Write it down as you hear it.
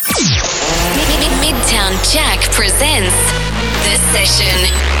presents The Session,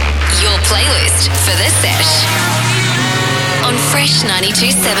 your playlist for The Sesh on Fresh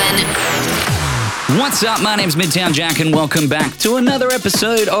 92.7. What's up? My name's Midtown Jack and welcome back to another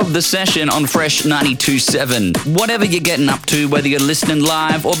episode of The Session on Fresh 92.7. Whatever you're getting up to, whether you're listening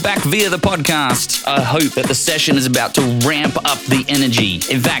live or back via the podcast, I hope that the session is about to ramp up the energy.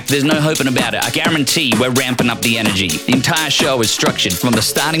 In fact, there's no hoping about it. I guarantee we're ramping up the energy. The entire show is structured from the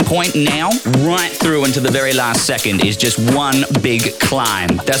starting point now right through into the very last second is just one big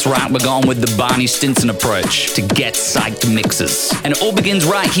climb. That's right, we're going with the Barney Stinson approach to get psyched mixes. And it all begins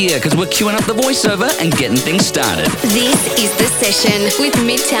right here because we're queuing up the voiceover and getting things started. This is The Session with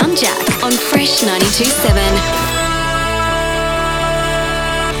Midtown Jack on Fresh 92.7.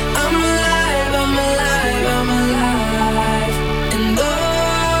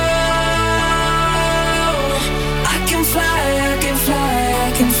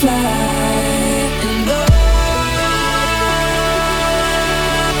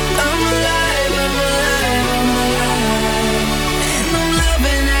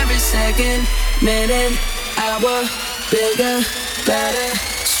 Minute, hour, bigger, better,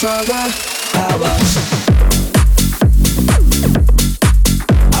 stronger, power.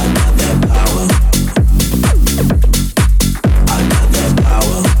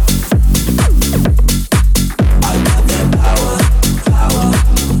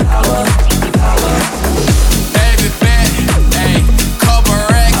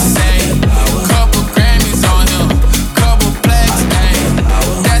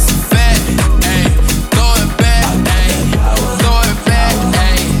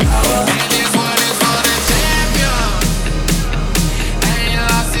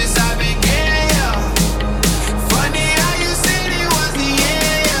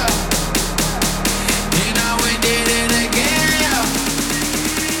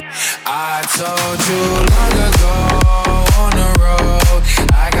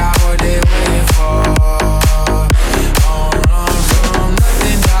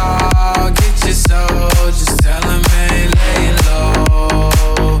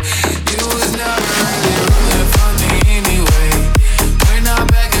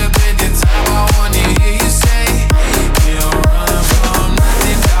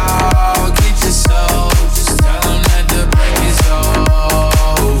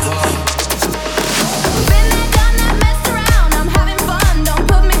 Been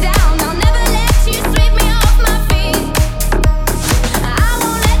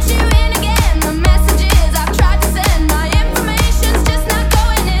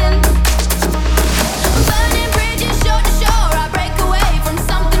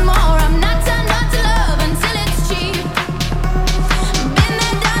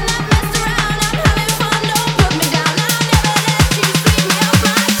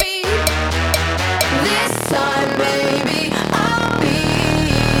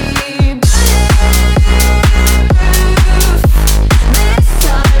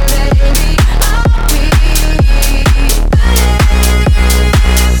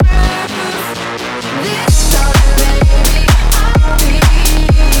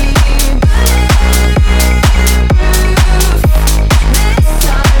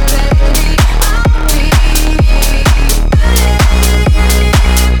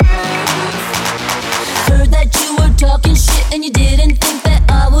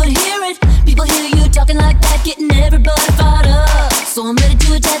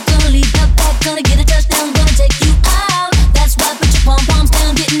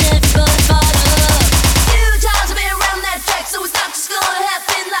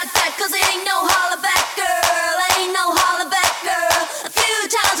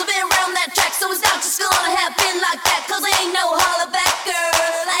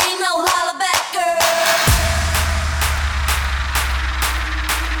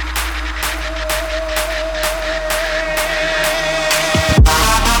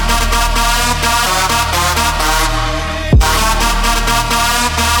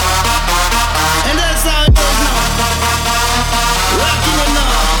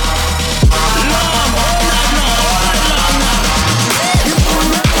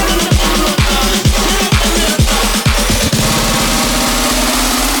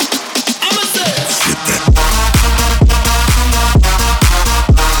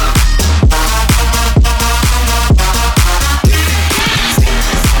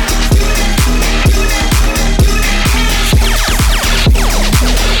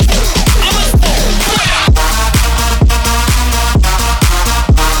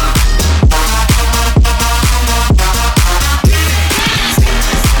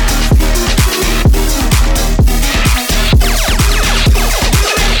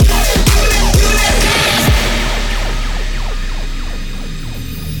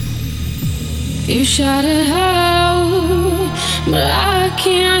shout it out, but I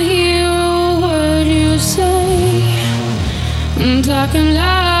can't hear a word you say. I'm talking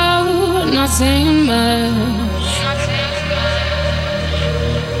loud, not saying much.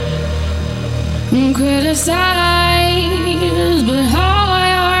 Criticize, but how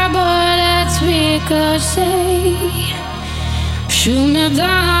your bullets ricochet. Shoot me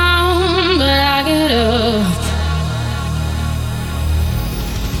down, but I get up.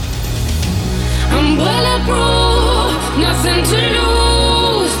 I'm bulletproof, nothing to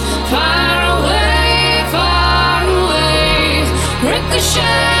lose. Far away,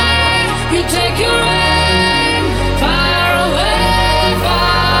 ricochet. You take your aim, far away,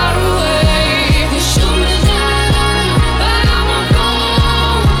 far away. You shoot me down, but I won't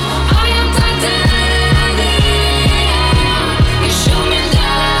fall. I am titanium. You shoot me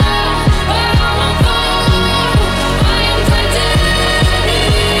down, but I won't fall. I am titanium.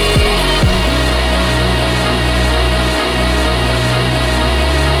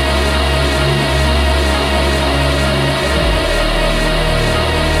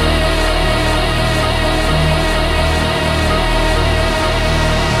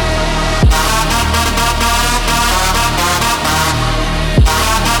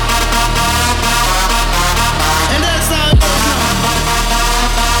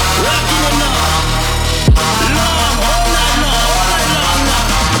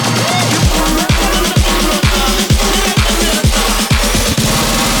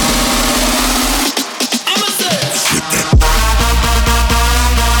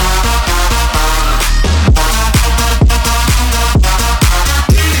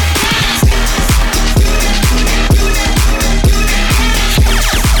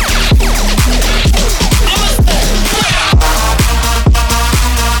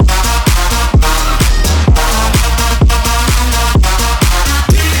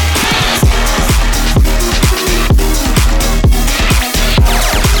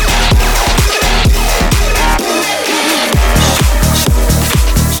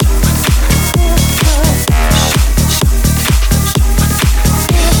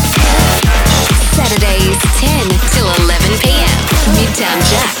 Saturdays 10 till 11 p.m. Midtown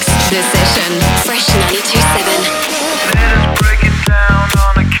Jacks, The Session, Fresh 92.7. Let us break it down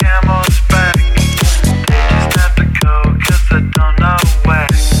on a camel's back. They just have to go 'cause they don't know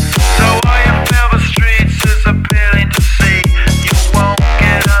where. So all you feel the streets is appealing to see. You won't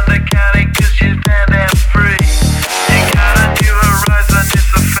get undercounted 'cause you're standing free. You got a new horizon,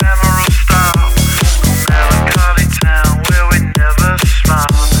 it's ephemeral style. Melancholy town where we never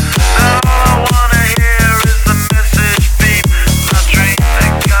smile. Now all I wanna hear is the message beep. My dreams they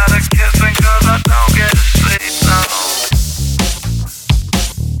gotta kiss me 'cause I don't get to sleep, no.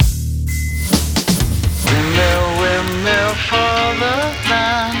 Windmill for the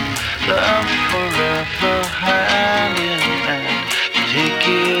land, love forever hand in hand. Take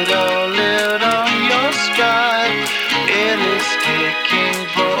it all, live on your sky. It is kicking,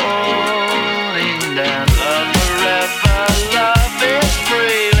 rolling down. Love forever, love is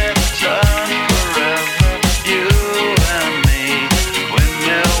free. Let's turn forever, you and me.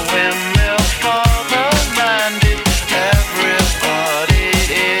 Windmill for the land. Did everybody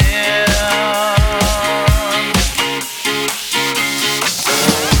in?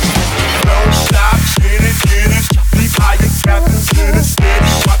 Don't stop, get it, keep higher, captains, get it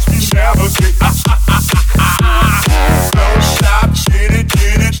steady, watch me navigate. Don't stop, get it,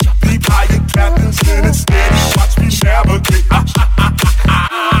 keep higher, captains, get it steady, watch me navigate.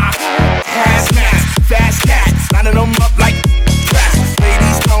 Hazmat, fast cats, lining them up like crap.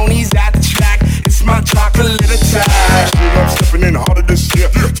 Ladies, ponies at the track, it's my chocolate attack. I'm stepping in harder this year,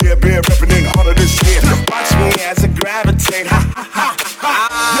 yeah, bear repping in harder this year. Watch me as I gravitate, ha ha ha ha.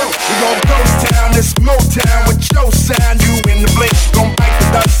 Yo, we gon' ghost town, this Motown with your sound, you in the blink, gon' bite the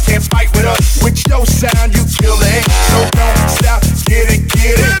dust, can't fight with us. With your sound, you kill the hate, so don't stop, get it,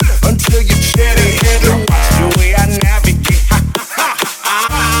 until you get it, hit it. Watch the way I navigate, ha ha ha ha.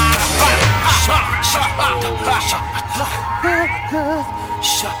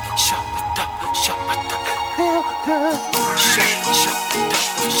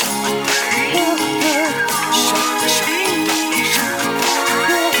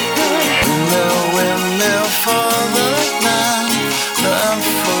 Windmill for the land, love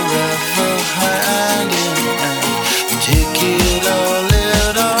forever hand in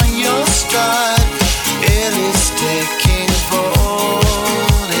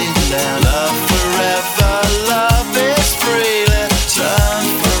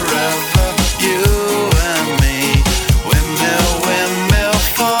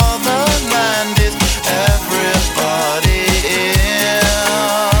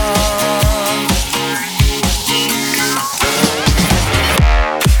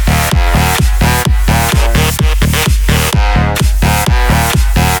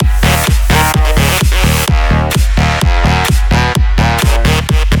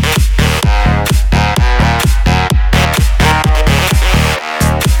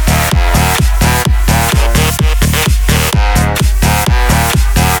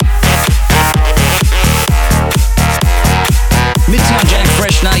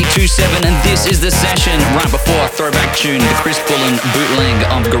This is the session right before throwback tune, the Chris Bullen bootleg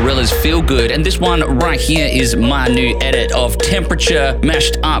of Gorilla's Feel Good. And this one right here is my new edit of Temperature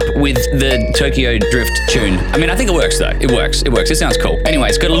mashed up with the Tokyo Drift tune. I mean, I think it works though. It works. It sounds cool. Anyway,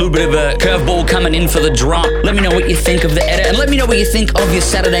 it's got a little bit of a curveball coming in for the drop. Let me know what you think of the edit, and let me know what you think of your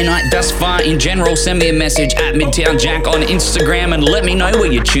Saturday night thus far in general. Send me a message at Midtown Jack on Instagram and let me know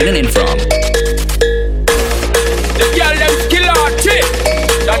where you're tuning in from. The girl them skill artist.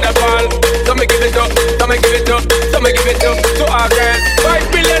 Thunderball, so me give it up, so me give it up, so me give it up to our girls.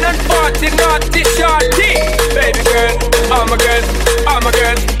 5 billion and 40 naughty shorty. Baby girl, all my girls, all my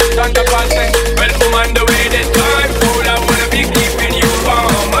girls. Thunderball say, well, woman, the way this time cool, I wanna be keeping you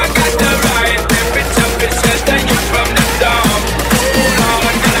warm. I got the right temperature, it shelter you from the storm. Hold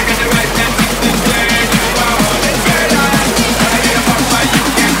on, girl, I got the right temperature to turn you on. And girl, I get a papa, you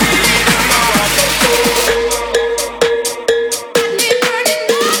can be the mom.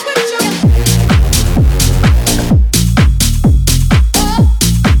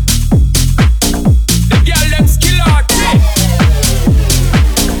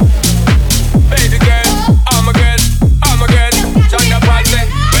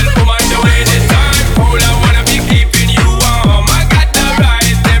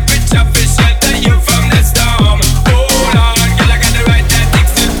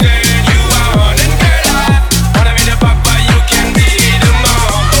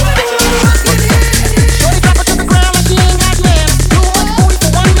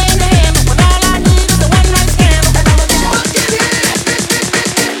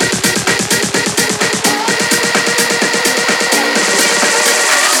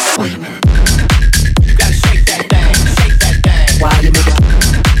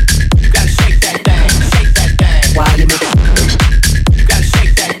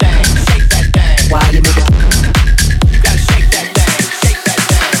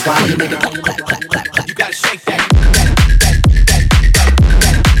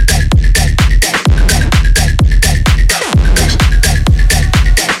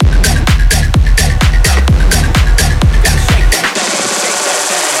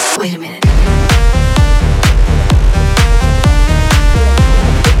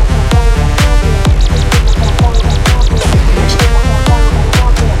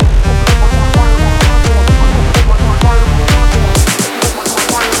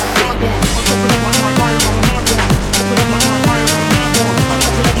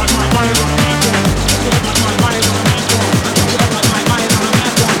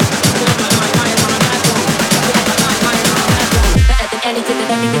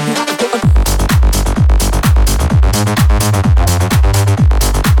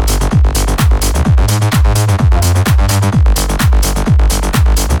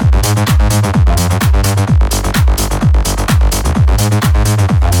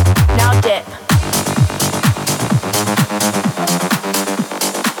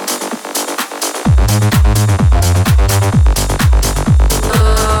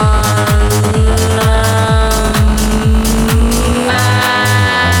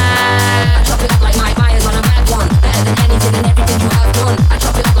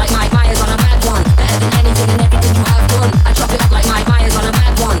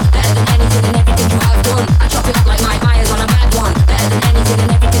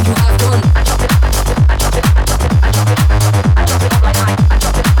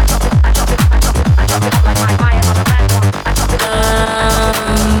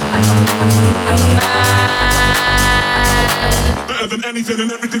 Anything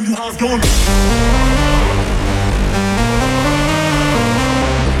and everything you have done.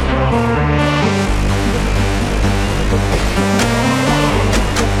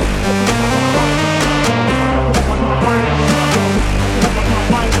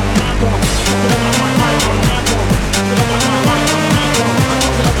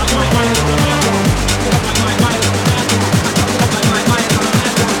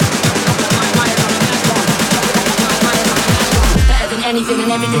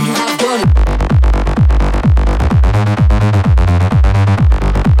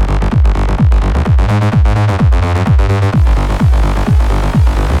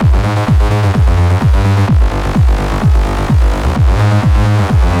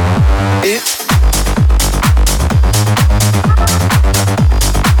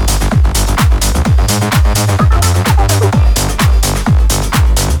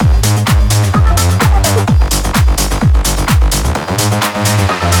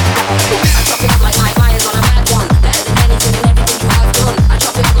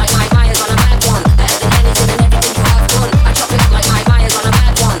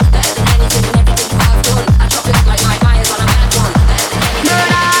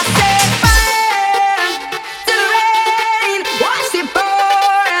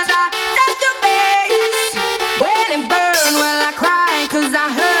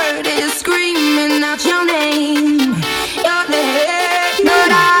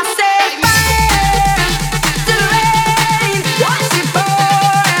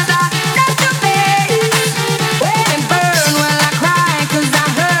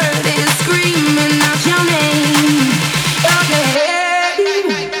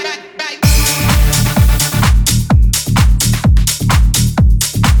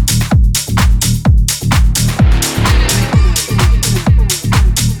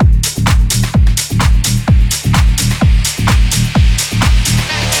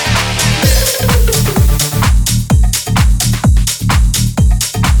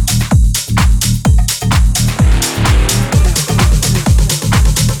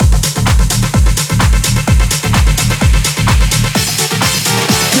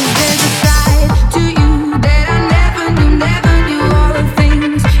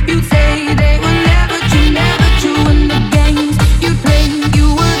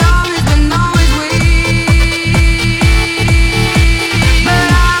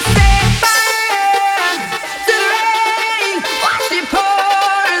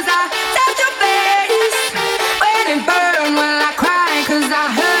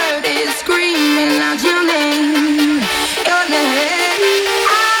 screaming out your name, your name.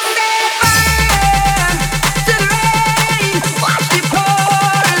 I set fire to the rain, watch it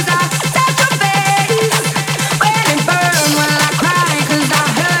pour as I touch your face. When it burn, while I cry, 'cause I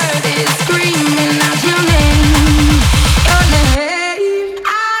heard it screaming out your name, your name.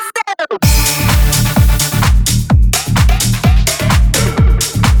 I said.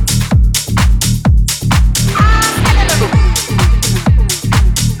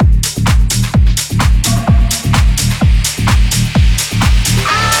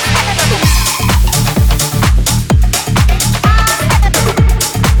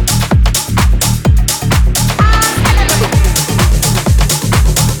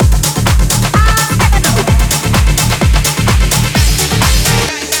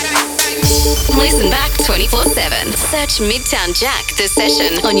 Listen back 24/7. Search Midtown Jack, The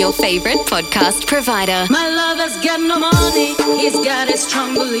Session, on your favorite podcast provider. My lover's got no money, he's got his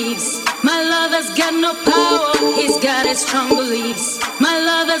strong beliefs. My lover's got no power, he's got his strong beliefs. My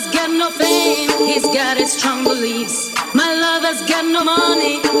lover's got no fame, he's got his strong beliefs. My lover's got no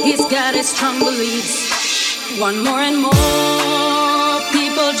money, he's got his strong beliefs. Want more and more,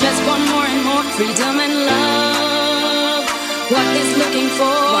 people just want more and more freedom and love. What he's looking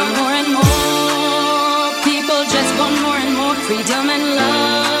for, want more and more, people just want more and more freedom and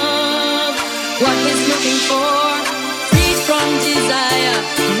love. What he's looking for, freed from desire,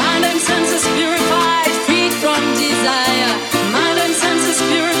 mind and senses purified, freed from desire, mind and senses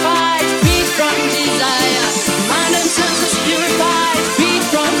purified, freed from desire, mind and senses purified, freed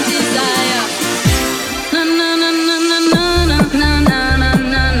from desire. Na na na na na na na na na na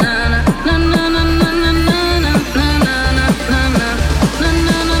na na na na na na na na na.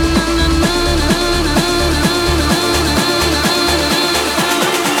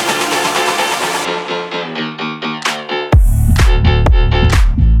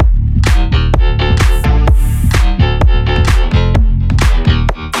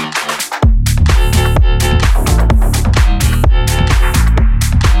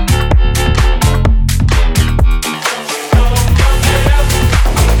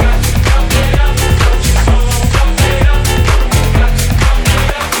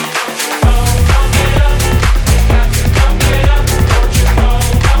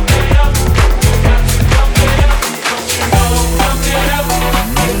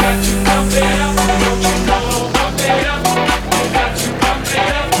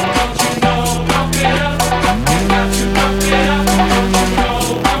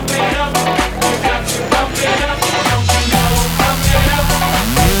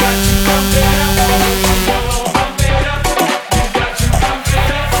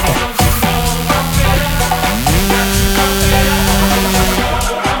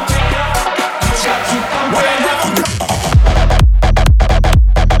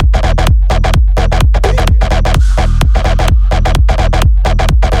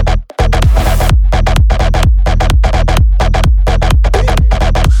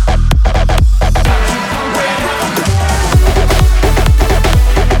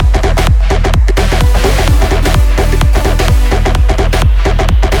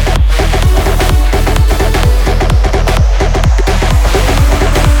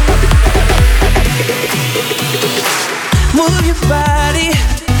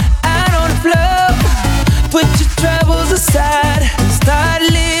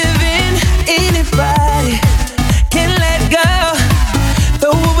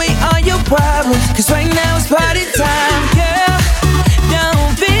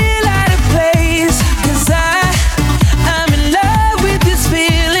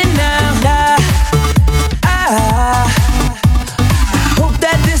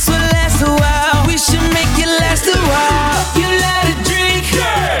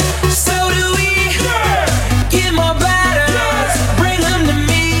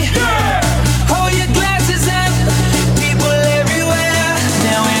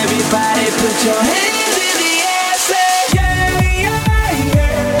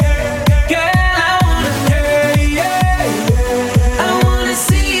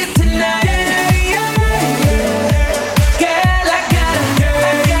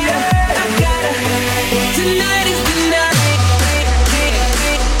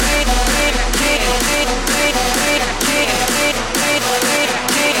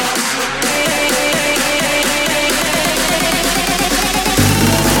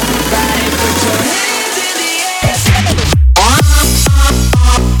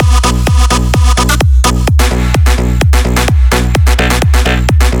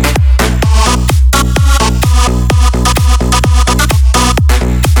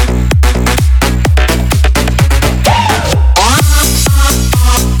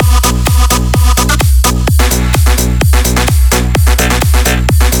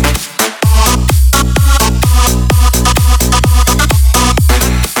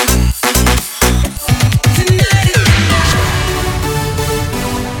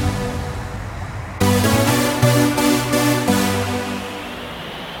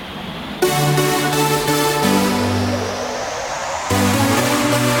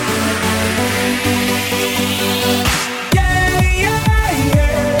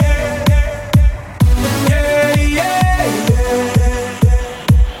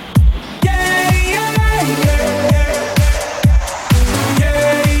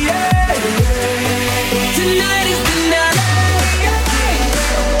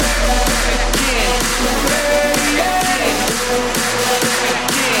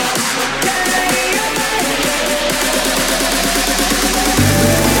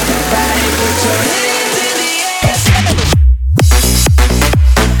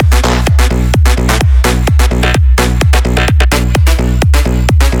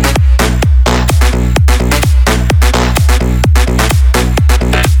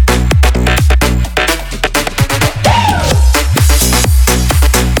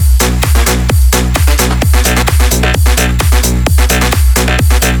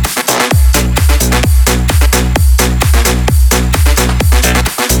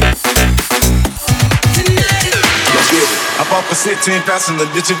 15 passenger,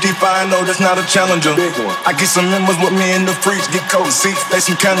 ditch a deep, I know that's not a challenger. Big one. I get some members with me in the freaks, get cold seats, they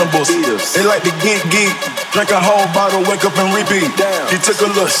some cannibals. Eaters. They like to geek, drink a whole bottle, wake up and repeat. Damn. She took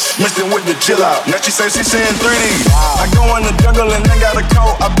a look, mixed it with the chill out. Now she say she seeing 3D. Wow. I go in the jungle and they got a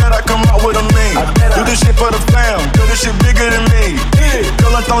coat, I bet I come out with a mean. Do this shit for the fam, do this shit bigger than me.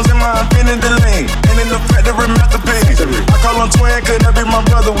 Girl and thrones in my infinity lane, and in the factory masterpiece. I call him twin, could that be my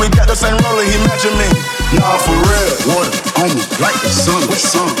brother? We got the same roller, he matching me. Nah, for real. Water on me like the sun with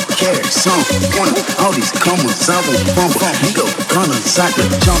some carry some point. All these comers, I won't fumble. Nigga, gonna cycle,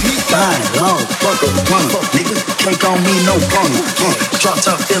 jump, flying, long, fuck up, runner. Nigga, can't call me no gunner. Drop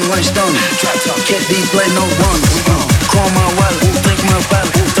top, feeling like stunner. Can't be play no runner. Call my wallet, think my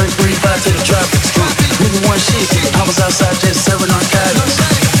wallet. 335 to the traffic. Nigga, one shit. I was outside just serving narcotics.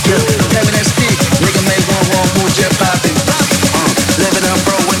 Yeah, having that stick. Nigga made one wrong move, just popping. Living up,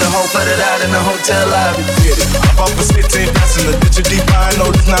 bro, with the whole put it out in the hotel lobby. I'm off a 15 passenger, ditch a deep, I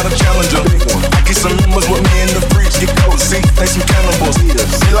know that's not a challenger. I get some members with me in the freaks, get cold seats, they some cannibals.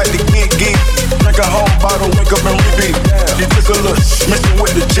 They like to geek, drink a whole bottle, wake up and repeat. She took a look, mixed it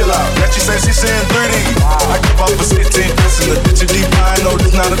with the chill out. Now she say she seeing 3D. I get off a 15 passenger, ditch a deep, I know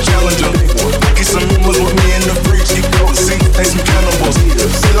that's not a challenger. I get some members with me in the freaks, get cold seats, they some cannibals.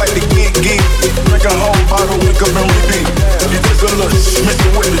 They like to geek, drink a whole bottle, wake up and repeat. She took a look, mixed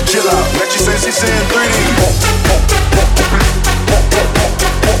it with the chill out. Now she say she seeing 3D.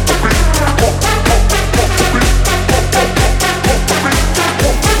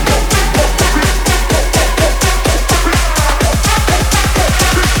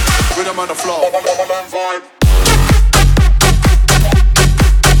 Rhythm on the floor. Vibe.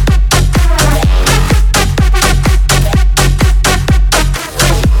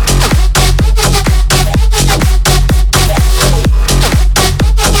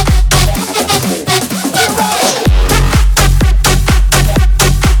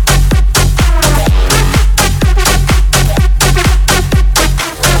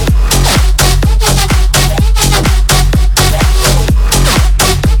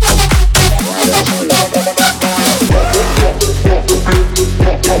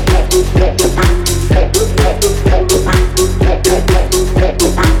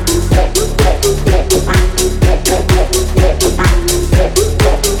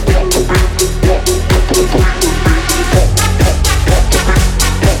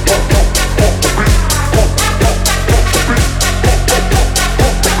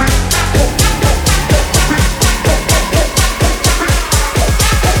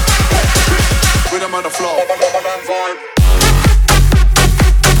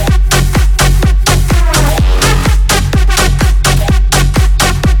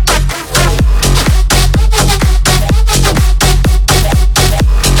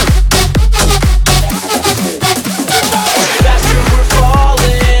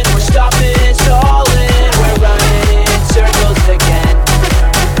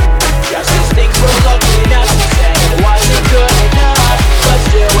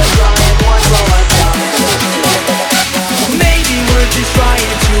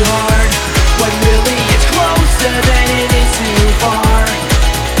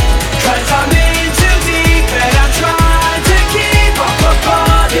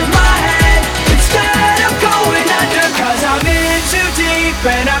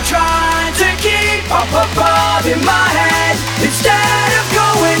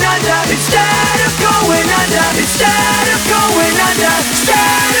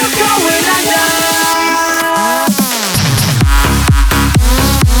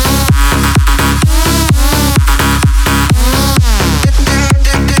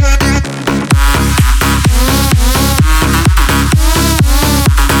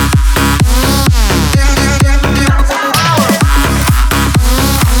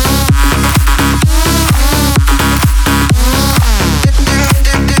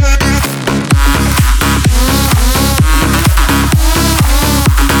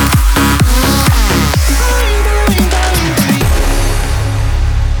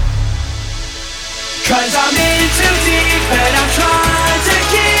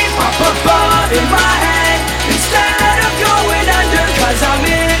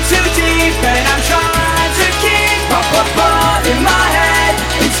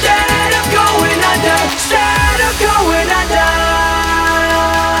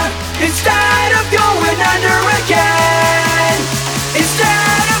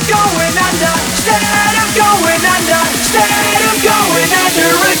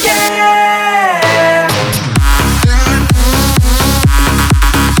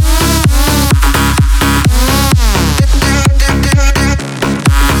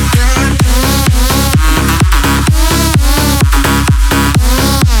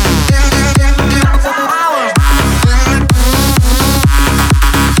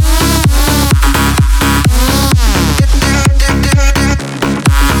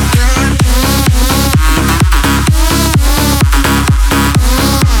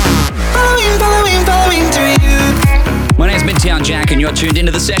 are tuned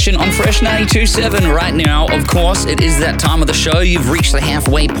into the session on Fresh 92.7 right now. Of course, it is that time of the show. You've reached the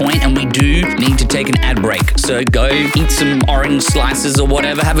halfway point and we do need to take an ad break. So go eat some orange slices or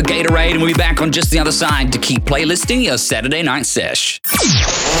whatever, have a Gatorade, and we'll be back on just the other side to keep playlisting your Saturday night sesh.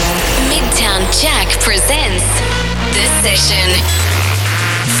 Midtown Jack presents The Session.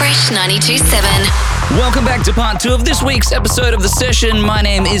 Fresh 92.7. Welcome back to part 2 of this week's episode of The Session. My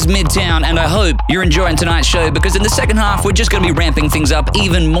name is Midtown and I hope you're enjoying tonight's show because in the second half we're just going to be ramping things up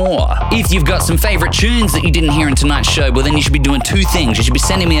even more. If you've got some favorite tunes that you didn't hear in tonight's show, well then you should be doing 2 things. You should be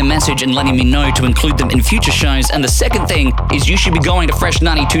sending me a message and letting me know to include them in future shows, and the second thing is you should be going to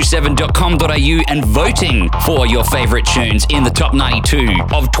fresh927.com.au and voting for your favorite tunes in the top 92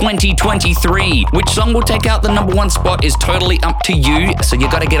 of 2023. Which song will take out the number 1 spot is totally up to you, so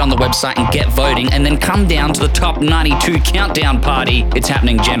you got to get on the website and get voting and then come down to the top 92 countdown party. It's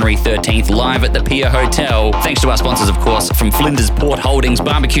happening January 13th live at the Pier Hotel. Thanks to our sponsors, of course, from Flinders Port Holdings,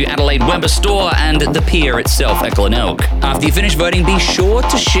 Barbecue Adelaide, Weber Store, and the Pier itself at Glenelg. After you finish voting, be sure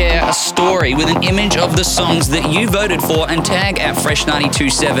to share a story with an image of the songs that you voted for and tag at Fresh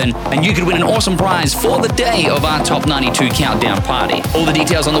 92.7, and you could win an awesome prize for the day of our top 92 countdown party. All the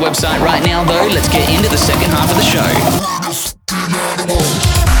details on the website right now, though. Let's get into the second half of the show.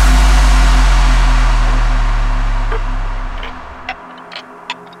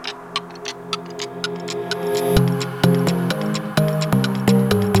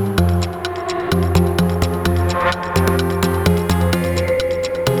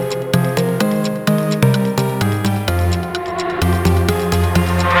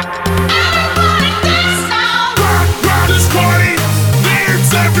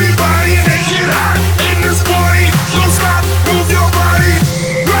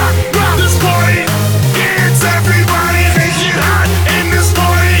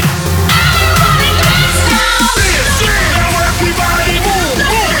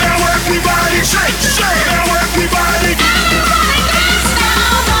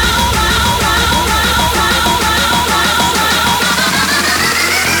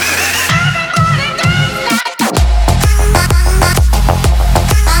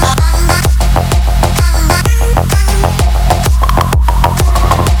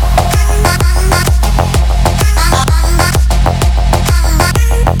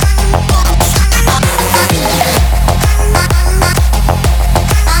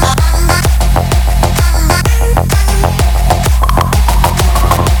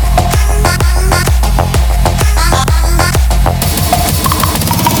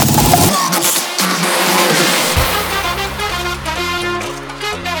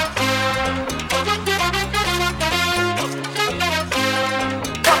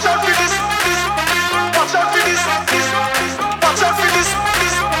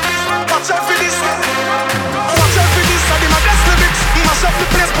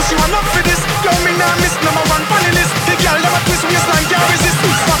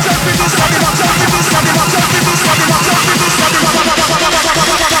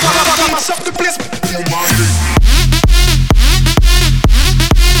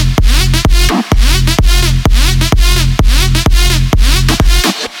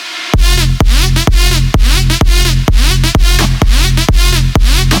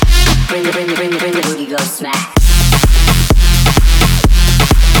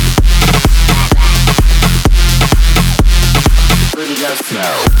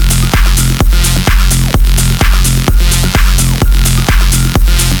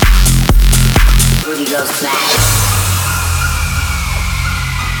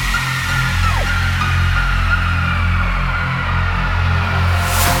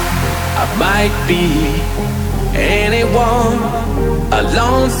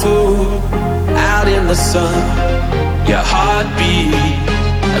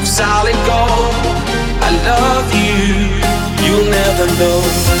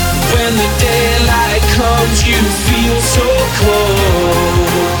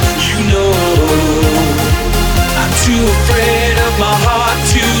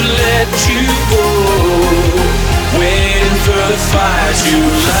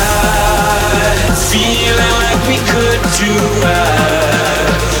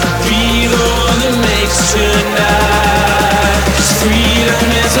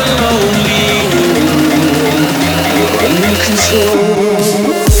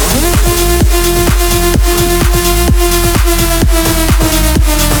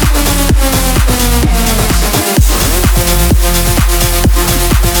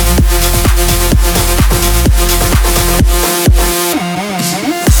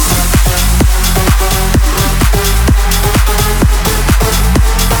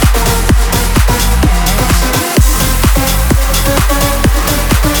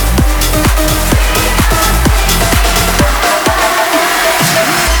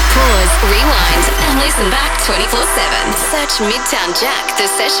 Search Midtown Jack, The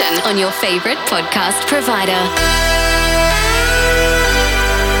Session, on your favorite podcast provider.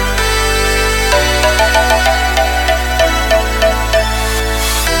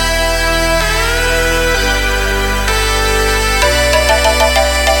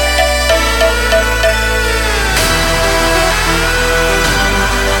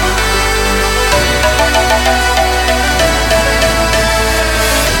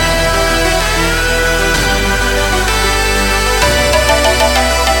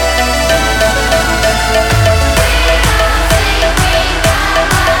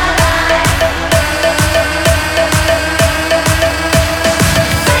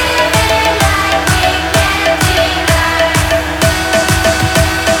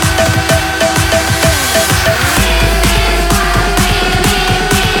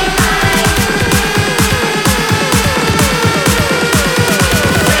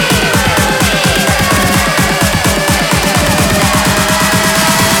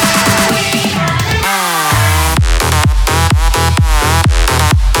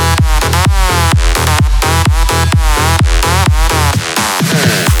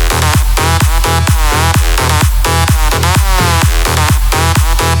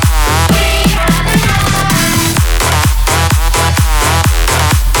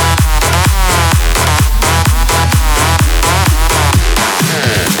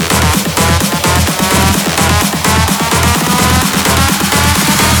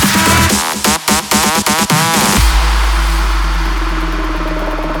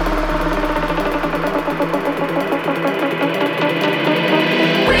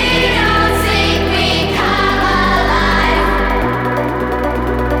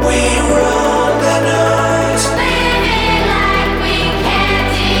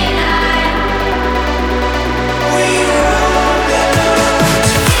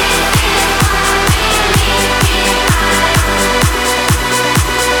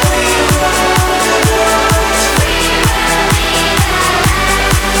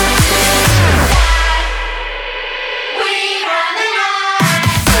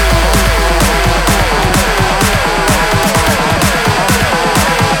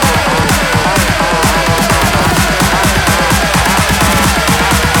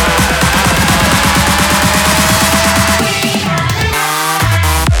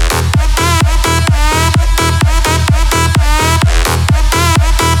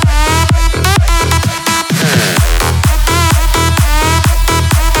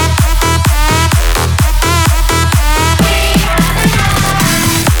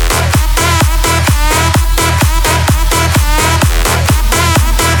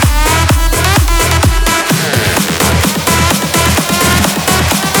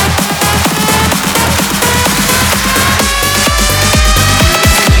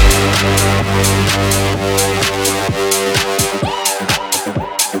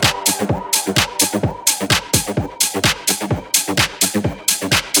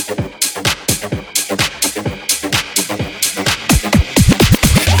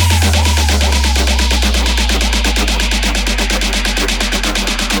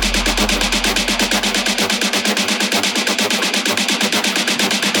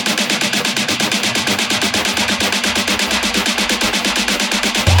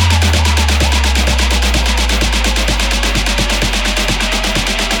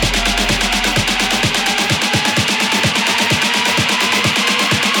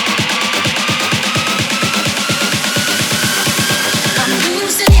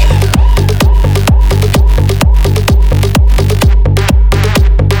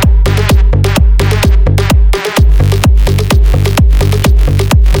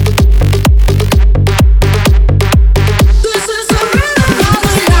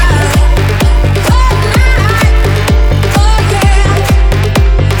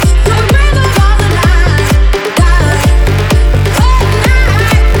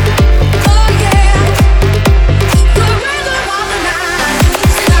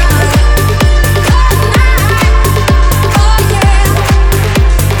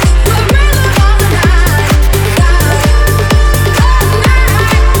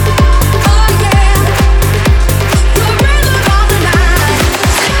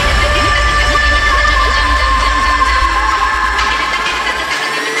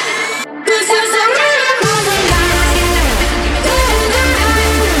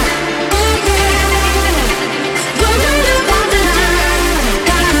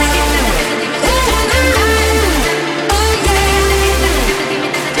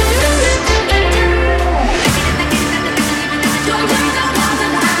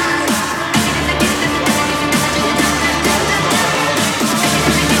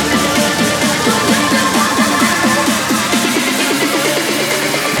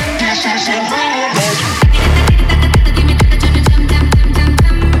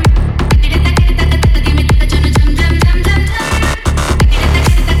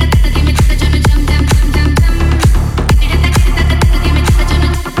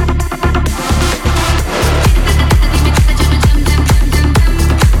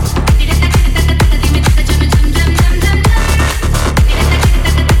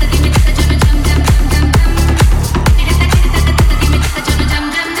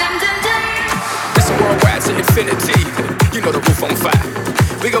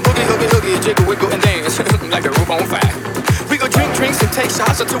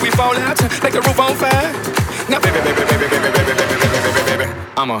 Until we fall out, like the roof on fire. Now, baby,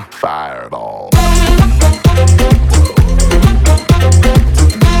 I'm a fireball.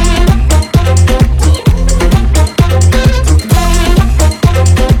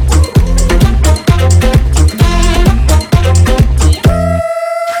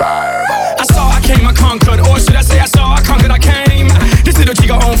 I saw, I came, I conquered, or should I say I saw, I conquered, I came. This little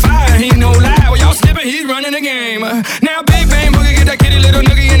chico on fire, he ain't no lie. Well, y'all slipping, he's running the game. Now, Big Bang Boogie, get that kitty little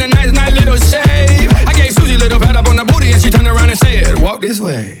noogie in a nice little shave. I gave Susie a little pat up on the booty, and she turned around and said, walk this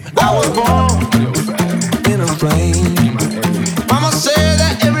way. I was born in a flame. Mama said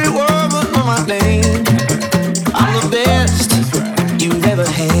that every word was on my name. I'm the best you've ever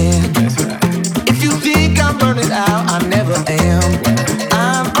had. If you think I'm burning out, I never am.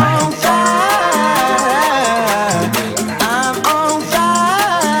 I'm on fire. I'm on fire.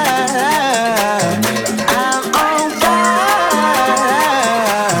 I'm on fire.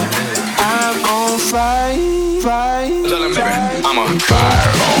 I'm on fire. Tell him, baby, I'm a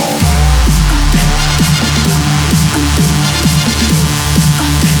fireball.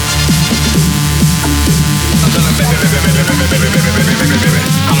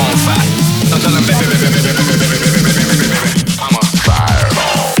 I'm on fire. Don't tell him, baby, I'm a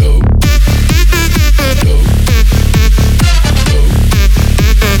fireball.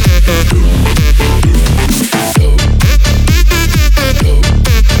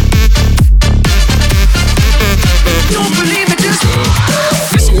 Don't believe it, just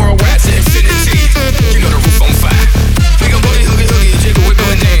This worldwide to infinity. You know the roof on fire. We gon' boogie, hoogie, jiggle, wiggle,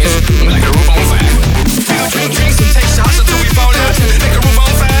 and dance like the roof on fire. We gon' drink drinks and take shots until we fall out like the roof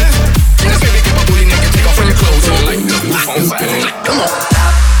on fire. Now, baby, get my booty naked, take off all your clothes and like the roof on fire. Come on.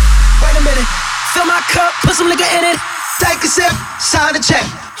 Wait a minute, fill my cup, put some liquor in it. Take a sip, sign the check.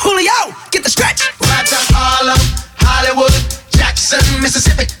 Julio, get the stretch. Right to Harlem, Hollywood, Jackson,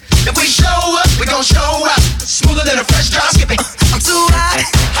 Mississippi. If we show up, we gon' show up. Smoother than a fresh drop skipping. I'm too hot.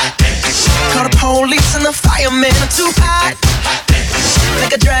 Call the police and the fireman. I'm too hot.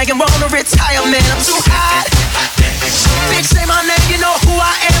 Like a dragon, wanna retire, man. I'm too hot. Bitch, say my name, you know who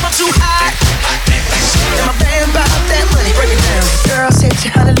I am. I'm too hot. And my band about that money, break it down. Girl, set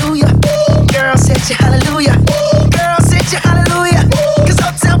you hallelujah. Girl, set you hallelujah. Girl, set you hallelujah. Cause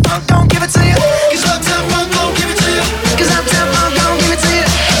Uptown Funk don't give it to you. Cause Uptown Funk don't give it to you. Cause Uptown Funk don't give it to you.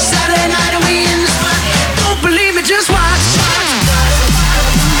 Saturday night and we in the spot. Don't believe me, just watch.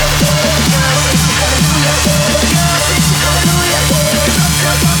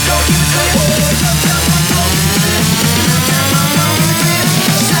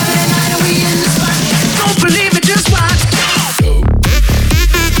 Saturday night and we in the spot. Don't believe it, just watch.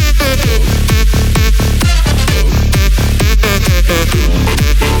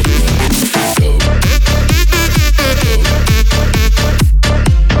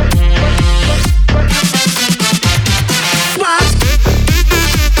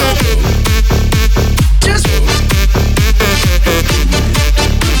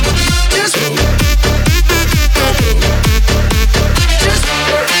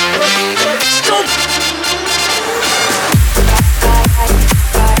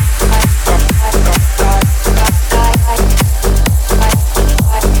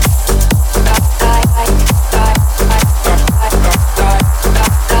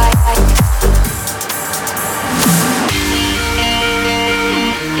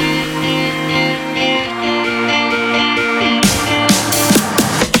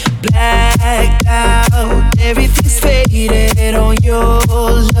 Blacked out, everything's faded on your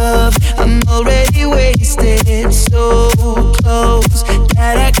love. I'm already wasted, so close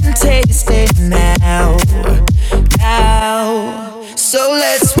that I can taste it now. So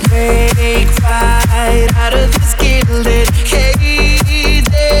let's break right out of this gilded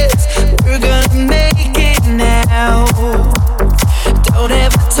cages. We're gonna make it now. Don't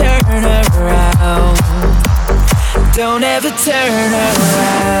ever turn around. Don't ever turn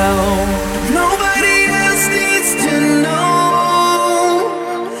around. Nobody else needs to know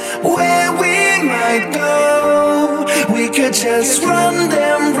where we might go. We could just run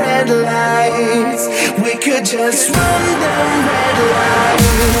them red lights. just run them red lights.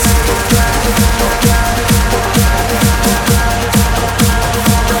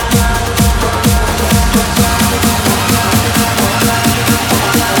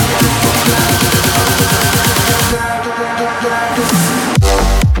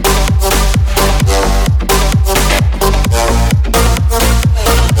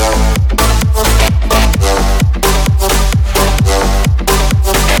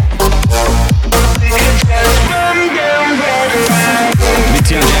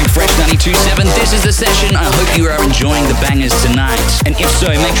 This is the session. I hope you are enjoying the bangers tonight. And if so,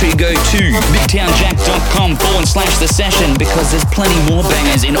 make sure you go to midtownjack.com/the session because there's plenty more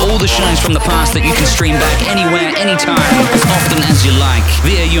bangers in all the shows from the past that you can stream back anywhere, anytime, as often as you like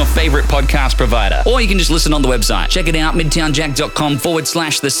via your favorite podcast provider. Or you can just listen on the website. Check it out,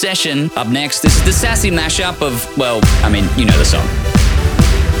 midtownjack.com/the session. Up next, this is the sassy mashup of, well, I mean, you know the song.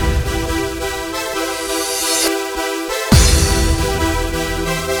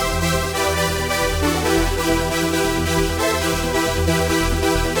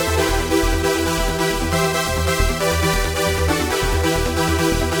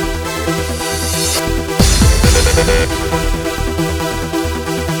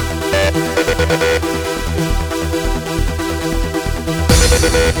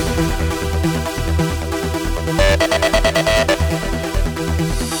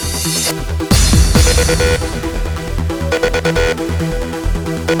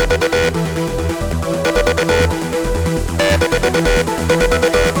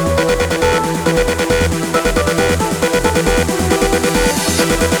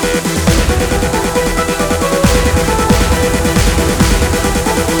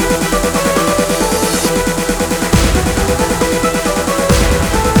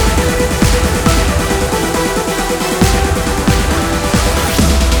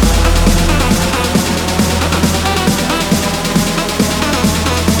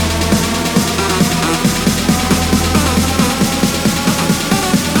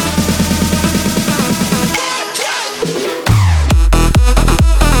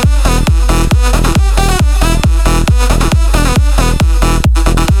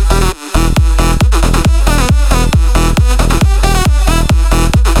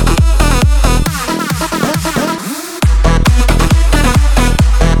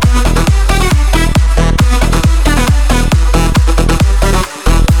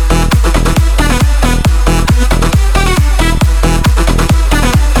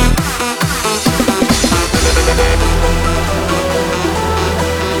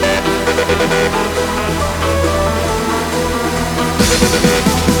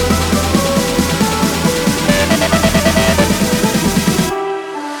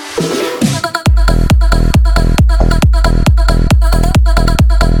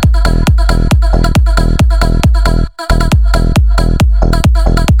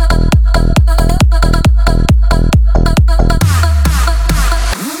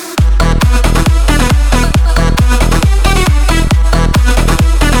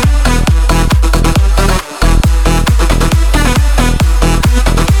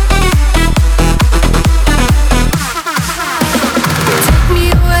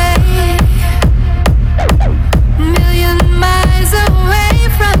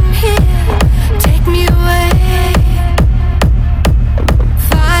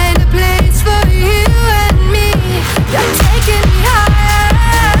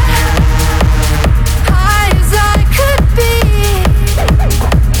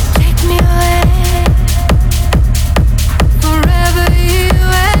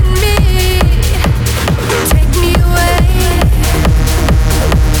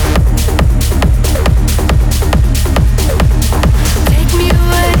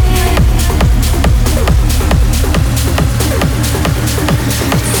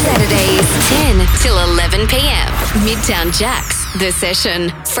 Midtown Jack's The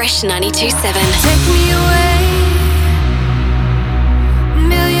Session. Fresh 92.7. Take me away,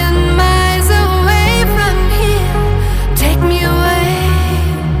 million miles away from here. Take me away,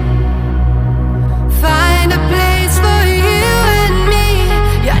 find a place for you and me.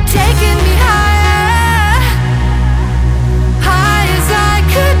 You're taking me higher, high as I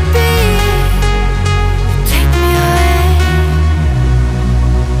could be. Take me away,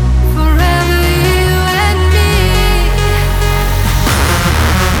 forever you and me.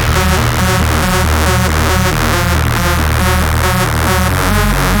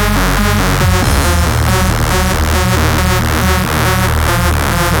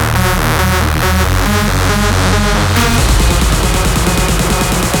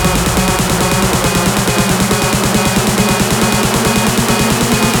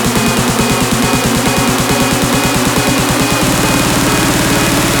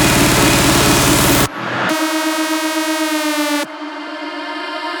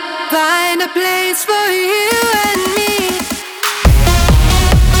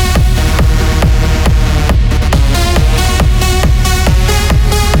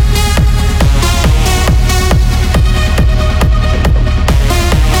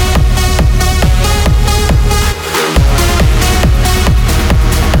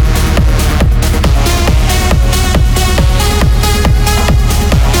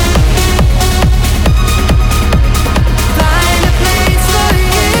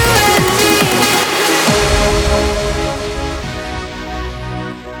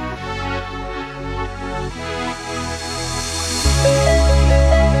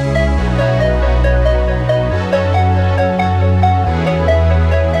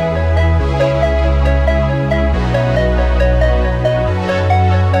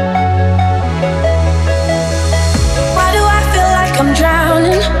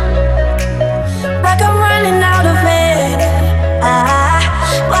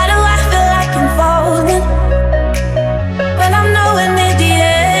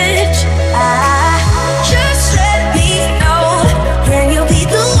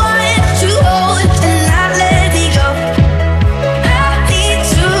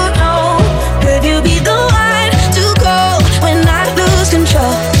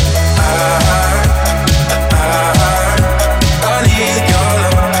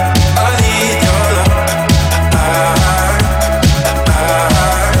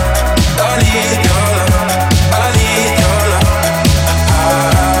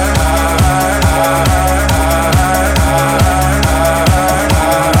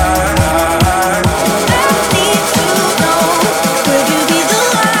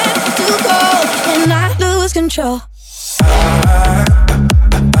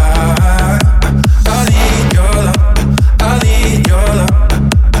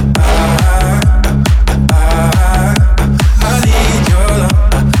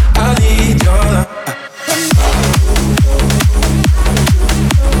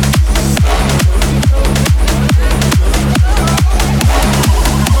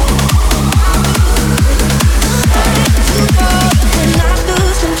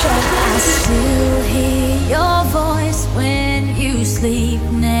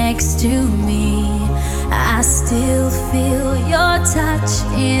 next to me. I still feel your touch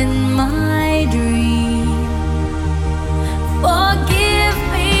in my dream. Forgive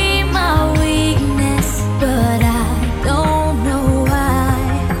me my weakness, but I don't know why.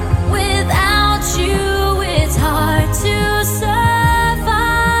 Without you, it's hard to survive.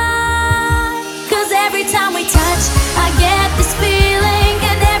 'Cause every time we touch, I get this feeling,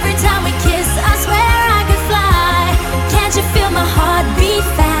 and every time we kiss, I swear I could fly. Can't you feel my heart beat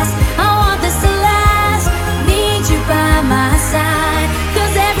fast? I want this to last. Need you by my side.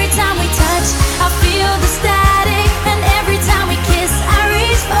 'Cause every time we touch, I feel the static, and every time we kiss, I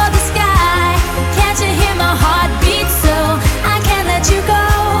reach for the sky. Can't you hear my heart beat? So I can't let you go.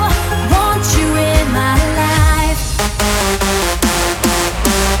 Want you in my life.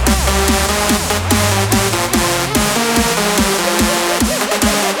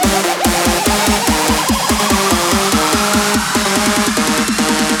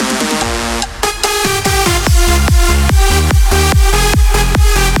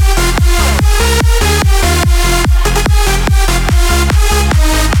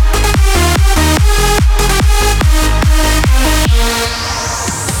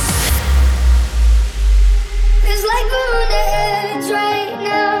 Feels like we're on the edge right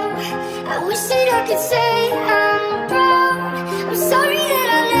now. I wish that I could say I'm proud. I'm sorry that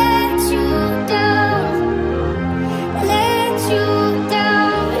I let you down. Let you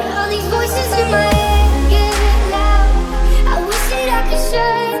down. All these voices in my head get loud. I wish that I could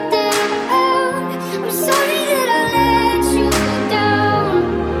shut them out. I'm sorry that I let you down.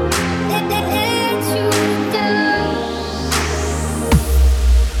 Let you down.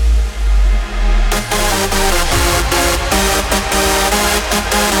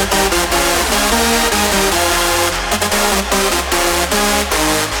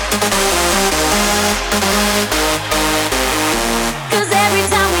 Cause every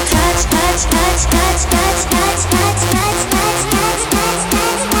time we touch, touch, touch, touch, touch, touch, touch, touch, touch, touch, touch,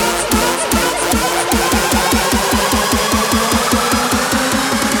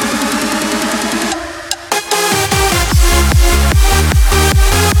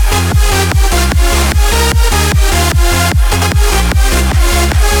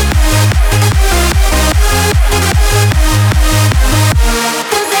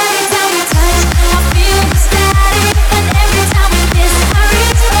 Cause every time we touch, I feel the static, and every time we kiss, I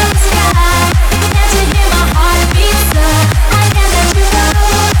reach for the sky. Can't you hear my heart beat? So I can't let you go.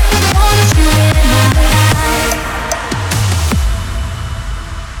 Want you in my life.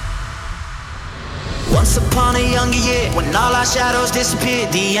 Once upon a younger year, when all our shadows disappeared,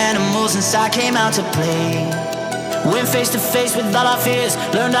 the animals inside came out to play. Went face to face with all our fears,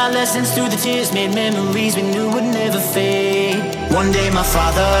 learned our lessons through the tears, made memories we knew would never fade. One day my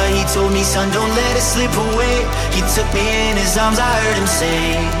father, he told me, son, don't let it slip away. He took me in his arms, I heard him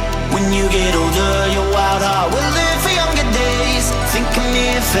say, when you get older, your wild heart will live for younger days. Think of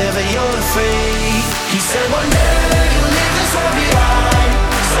me if ever you're afraid. He said one day you'll leave this world behind,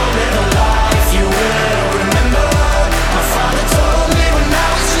 so live a life you will remember. My father told me when I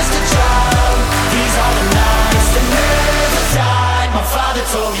was just a child, these are the nights that never die. My father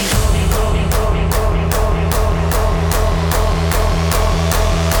told me.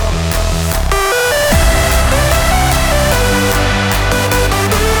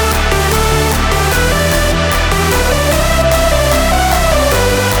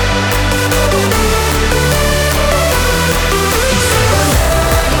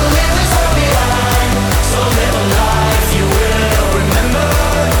 You'll live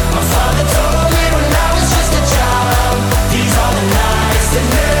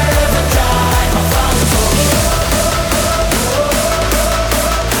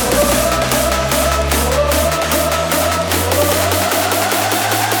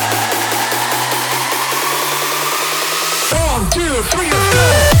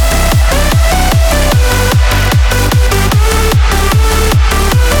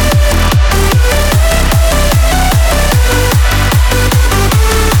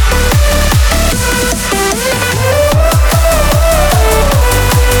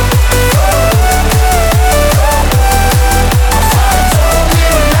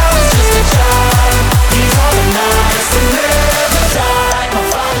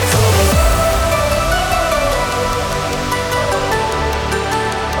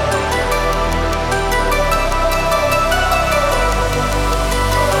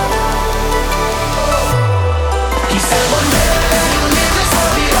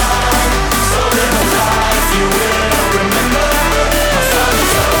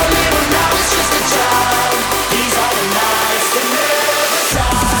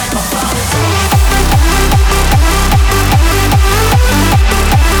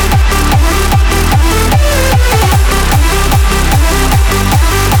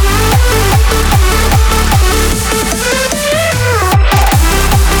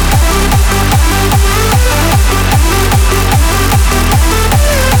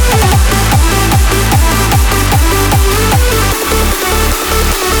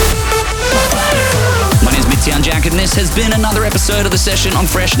has been another episode of The Session on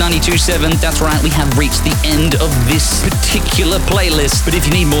Fresh 92.7. That's right, we have reached the end of this particular playlist. But if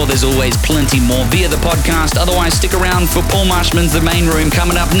you need more, there's always plenty more via the podcast. Otherwise, stick around for Paul Marshman's The Main Room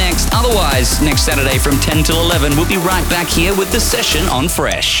coming up next. Otherwise, next Saturday from 10 till 11, we'll be right back here with The Session on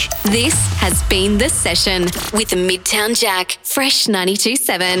Fresh. This has been The Session with Midtown Jack, Fresh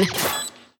 92.7.